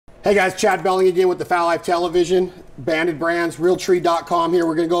Hey guys, Chad Belling again with the Fowl Life Television, Banded Brands, Realtree.com here.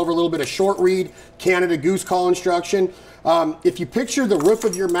 We're going to go over a little bit of short read, Canada Goose call instruction. If you picture the roof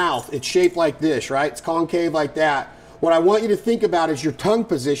of your mouth, it's shaped like this, right? It's concave like that. What I want you to think about is your tongue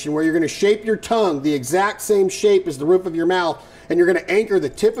position, where you're going to shape your tongue the exact same shape as the roof of your mouth, and you're going to anchor the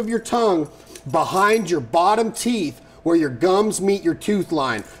tip of your tongue behind your bottom teeth where your gums meet your tooth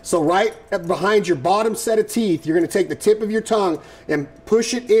line. So right behind your bottom set of teeth, you're going to take the tip of your tongue and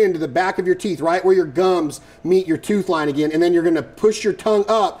push it into the back of your teeth, right where your gums meet your tooth line again, and then you're going to push your tongue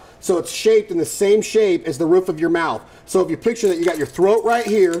up so it's shaped in the same shape as the roof of your mouth. So if you picture that, you got your throat right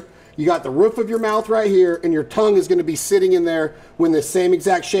here, you got the roof of your mouth right here, and your tongue is going to be sitting in there in the same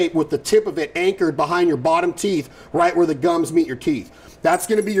exact shape with the tip of it anchored behind your bottom teeth, right where the gums meet your teeth. That's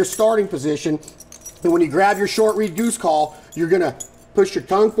going to be your starting position. And when you grab your short read goose call, you're going to push your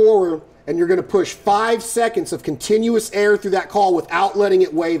tongue forward and you're going to push 5 seconds of continuous air through that call without letting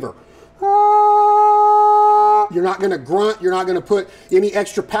it waver. You're not going to grunt. You're not going to put any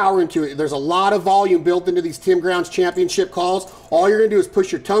extra power into it. There's a lot of volume built into these Tim Grounds Championship calls. All you're going to do is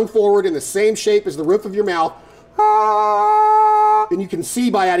push your tongue forward in the same shape as the roof of your mouth. And you can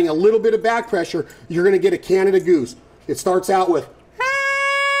see by adding a little bit of back pressure, you're going to get a Canada Goose. It starts out with,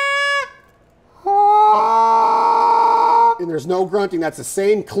 and there's no grunting. That's the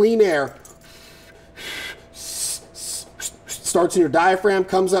same clean air. Starts in your diaphragm,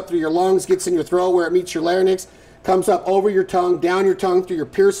 comes up through your lungs, gets in your throat where it meets your larynx, comes up over your tongue, down your tongue, through your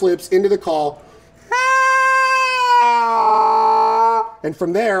pierced lips, into the call. And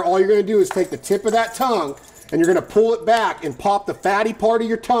from there, all you're going to do is take the tip of that tongue and you're going to pull it back and pop the fatty part of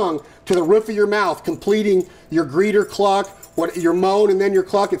your tongue to the roof of your mouth, completing your greeter cluck, your moan, and then your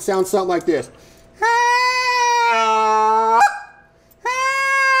cluck. It sounds something like this.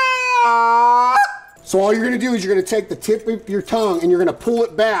 So all you're going to do is you're going to take the tip of your tongue and you're going to pull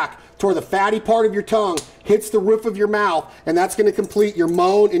it back to where the fatty part of your tongue hits the roof of your mouth, and that's going to complete your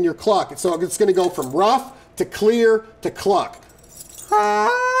moan and your cluck. So it's going to go from rough to clear to cluck.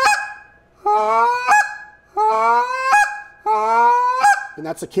 And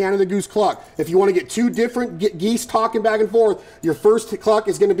that's a Canada Goose cluck. If you want to get two different geese talking back and forth, your first cluck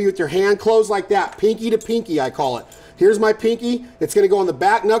is going to be with your hand closed like that, pinky to pinky, I call it. Here's my pinky. It's going to go on the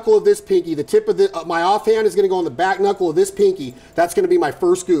back knuckle of this pinky. The tip of my offhand is going to go on the back knuckle of this pinky. That's going to be my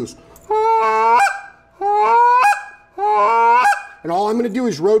first goose. And all I'm going to do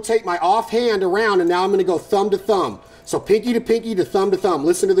is rotate my offhand around, and now I'm going to go thumb to thumb. So pinky to pinky to thumb to thumb.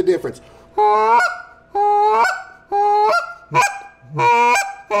 Listen to the difference.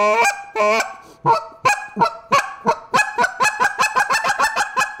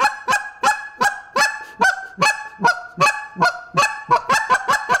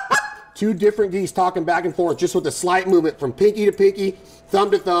 Two different geese talking back and forth just with a slight movement from pinky to pinky, thumb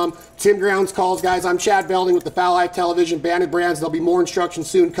to thumb. Tim Grounds calls, guys. I'm Chad Belling with the Fowl Life Television, Banded Brands. There'll be more instructions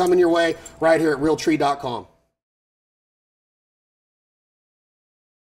soon coming your way right here at Realtree.com.